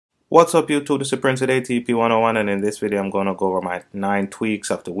What's up YouTube, this is Prince today, TP101, and in this video I'm going to go over my 9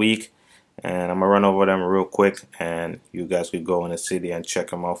 tweaks of the week, and I'm going to run over them real quick, and you guys could go in the city and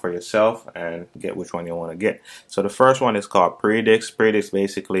check them out for yourself and get which one you want to get. So the first one is called Predix. Predix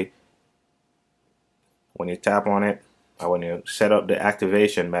basically, when you tap on it, or when you set up the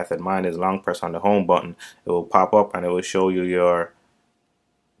activation method, mine is long press on the home button, it will pop up and it will show you your,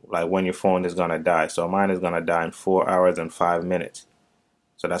 like when your phone is going to die. So mine is going to die in 4 hours and 5 minutes.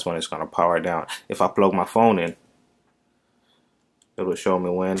 So that's when it's going to power down. If I plug my phone in, it will show me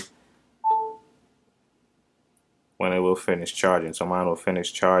when it will finish charging. So mine will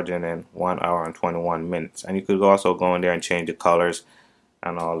finish charging in 1 hour and 21 minutes. And you could also go in there and change the colors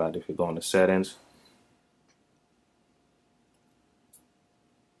and all that if you go into settings.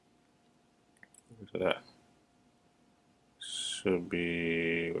 Look at that. Should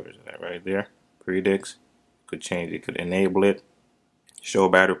be, where is that? Right there. Predix. You could change it. You could enable it. Show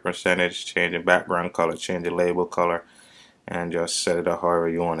battery percentage, change the background color, change the label color, and just set it up however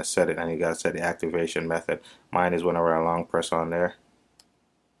you want to set it. And you gotta set the activation method. Mine is whenever I long press on there,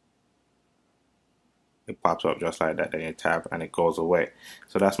 it pops up just like that. Then you tap and it goes away.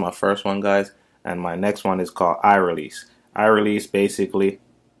 So that's my first one, guys. And my next one is called iRelease. iRelease basically,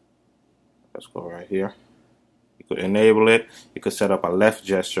 let's go right here. You could enable it. You could set up a left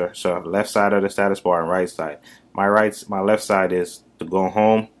gesture, so left side of the status bar and right side. My left side is to go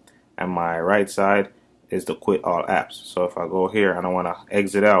home, and my right side is to quit all apps. So if I go here and I want to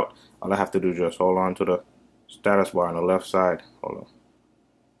exit out, all I have to do is just hold on to the status bar on the left side. Hold on.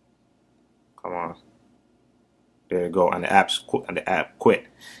 Come on. There you go. And the app quit.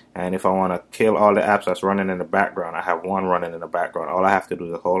 And if I want to kill all the apps that's running in the background, I have one running in the background. All I have to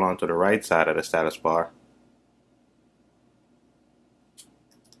do is hold on to the right side of the status bar.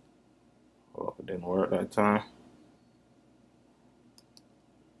 Oh, it didn't work that time.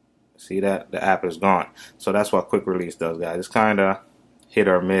 See that? The app is gone. So that's what quick release does, guys. It's kind of hit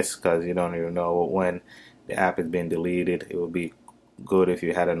or miss because you don't even know when the app has been deleted. It would be good if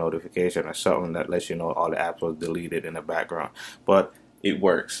you had a notification or something that lets you know all the apps was deleted in the background. But it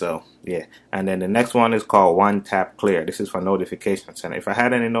works, so yeah. And then the next one is called OneTapClear. This is for notifications. And if I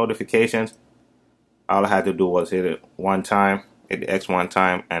had any notifications, all I had to do was hit it one time, hit the X one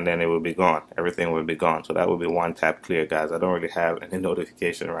time, and then it would be gone. Everything would be gone. So that would be OneTapClear, guys. I don't really have any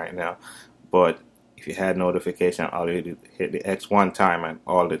notification right now, but if you had notification, all you do hit the X one time, and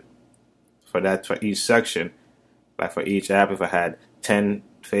all the for each section, like for each app, if I had 10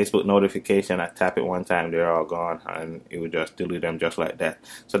 Facebook notification, I tap it one time, they're all gone, and it would just delete them just like that.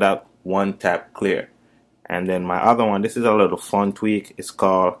 So that OneTapClear. And then my other one, this is a little fun tweak. It's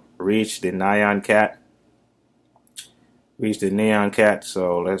called ReacTheNyanCat. ReacTheNyanCat.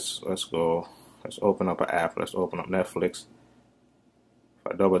 So let's go. Let's open up an app. Let's open up Netflix.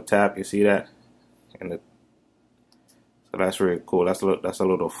 If I double tap, you see that? So that's really cool. That's a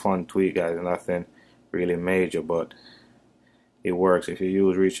little fun tweak, guys. Nothing really major, but it works. If you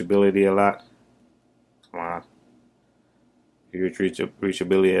use reachability a lot, come on. If you use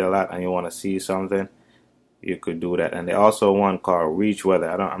reachability a lot and you want to see something, you could do that. And they also one called Reach Weather.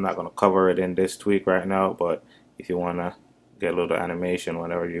 I'm not going to cover it in this tweak right now, but if you want to get a little animation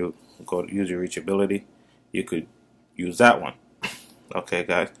whenever you go to use your reachability, you could use that one. Okay,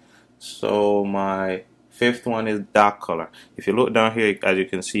 guys. So my fifth one is DockColor. If you look down here, as you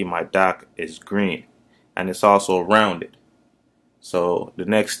can see, my dock is green, and it's also rounded. So the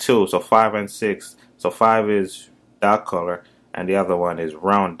next two, so 5 and 6. So 5 is DockColor, and the other one is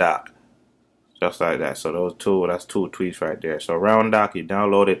RoundDock. Just like that. So those two, that's two tweets right there. So RoundDock, you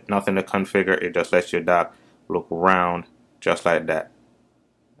download it, nothing to configure. It just lets your dock look round, just like that.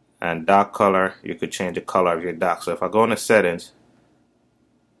 And DockColor, you could change the color of your dock. So if I go into settings,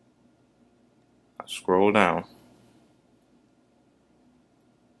 I scroll down.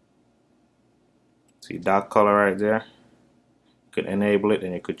 See DockColor right there? You could enable it,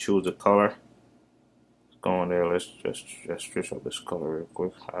 and you could choose the color. Let's go in there. Let's just switch up this color real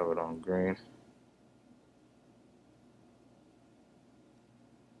quick. I have it on green.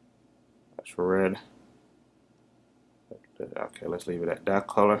 That's red. Okay, let's leave it at that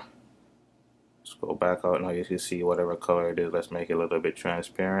color. Let's go back out. Now you can see whatever color it is. Let's make it a little bit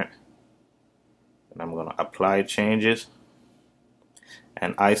transparent. And I'm going to apply changes.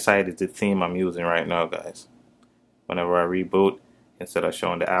 And eyesight is the theme I'm using right now, guys. Whenever I reboot, instead of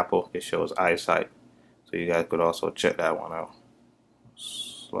showing the apple, it shows eyesight. So you guys could also check that one out.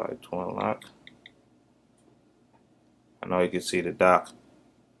 Slide to unlock. I know you can see the dock.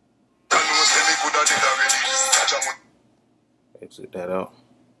 Exit that out.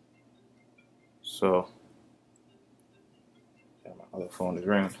 So, yeah, my Other phone is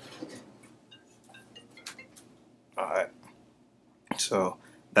ringing. Alright. So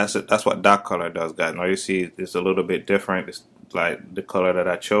that's it. That's what DockColor does, guys. Now you see it's a little bit different. It's like the color that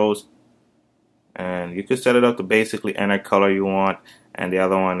I chose. And you can set it up to basically any color you want. And the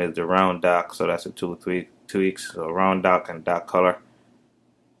other one is the RoundDock. So that's the two tweaks. So RoundDock and DockColor.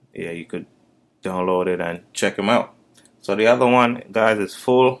 Yeah, you could download it and check them out. So the other one, guys, is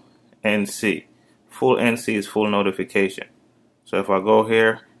FullNC. FullNC is full notification. So if I go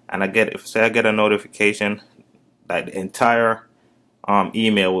here and I get a notification, like the entire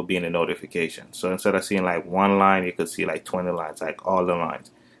email will be in the notification. So instead of seeing like one line, you could see like 20 lines, like all the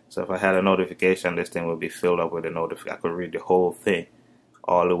lines. So if I had a notification, this thing would be filled up with a notification. I could read the whole thing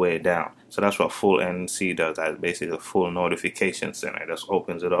all the way down. So that's what FullNC does. That's basically a full notification center. It just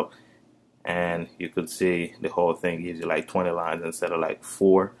opens it up and you could see the whole thing. Gives you like 20 lines instead of like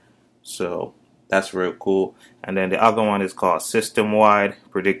 4. So that's real cool. And then the other one is called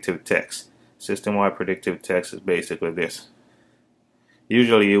SystemWidePredictiveText. SystemWidePredictiveText is basically this.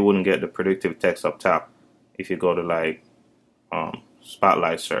 Usually you wouldn't get the predictive text up top if you go to like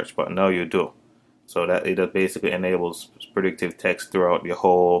Spotlight search, but now you do. So that it just basically enables predictive text throughout your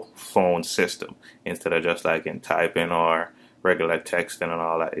whole phone system instead of just like in typing or regular texting and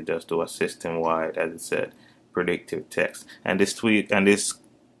all that. It just do a system-wide, as it said, predictive text. And this tweet and this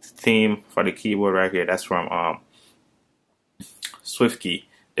theme for the keyboard right here, that's from SwiftKey.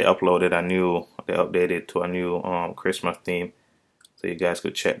 They updated to a new Christmas theme, so you guys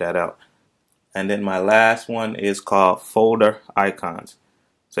could check that out. And then my last one is called FolderIcons.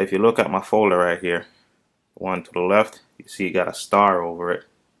 So if you look at my folder right here, one to the left, you see it got a star over it.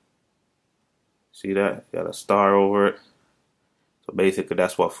 See that? Got a star over it. So basically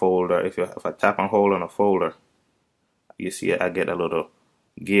that's what folder, if I tap and hold on a folder, you see I get a little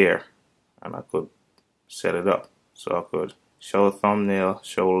gear and I could set it up. So I could show thumbnail,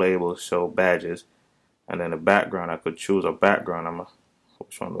 show labels, show badges, and then the background, I could choose a background.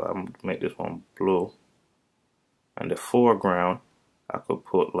 Which one do I make this one blue? And the foreground, I could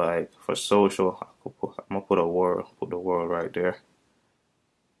put like for social. I'm gonna put a world. Put the world right there.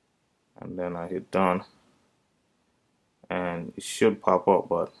 And then I hit done, and it should pop up.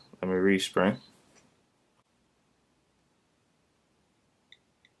 But let me respring.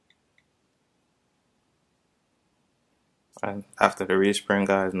 And after the respring,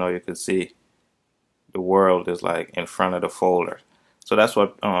 guys, now you can see the world is like in front of the folder. So that's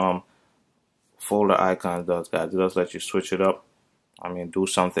what FolderIcons does, guys. It does let you switch it up. I mean, do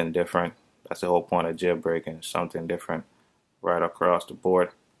something different. That's the whole point of jailbreaking, something different right across the board.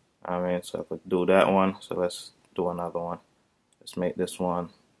 I mean, so I could do that one. So let's do another one. Let's make this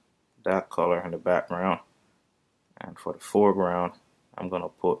one that color in the background. And for the foreground, I'm going to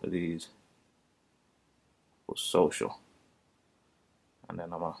put these for social. And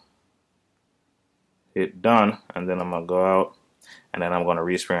then I'm going to hit done. And then I'm going to go out. And then I'm going to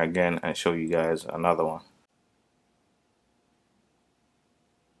respring again and show you guys another one.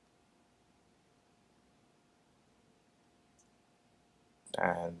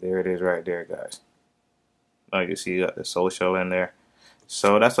 And there it is right there, guys. Now you see you got the social in there.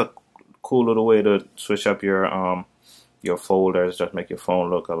 So that's a cool little way to switch up your folders, just make your phone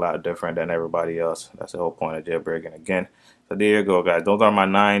look a lot different than everybody else. That's the whole point of jailbreaking again. So there you go, guys. Those are my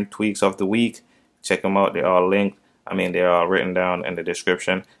 9 tweaks of the week. Check them out. They're all linked. I mean, they're all written down in the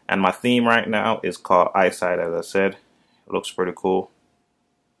description. And my theme right now is called Eyesight, as I said. It looks pretty cool.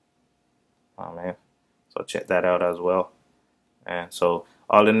 Oh, man. So check that out as well. And so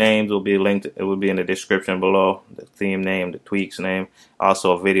all the names will be linked. It will be in the description below. The theme name, the tweaks name.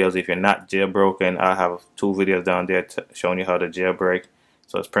 Also videos. If you're not jailbroken, I have 2 videos down there showing you how to jailbreak.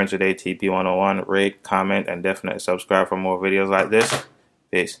 So it's Prince Today TP101. Rate, comment, and definitely subscribe for more videos like this.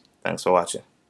 Peace. Thanks for watching.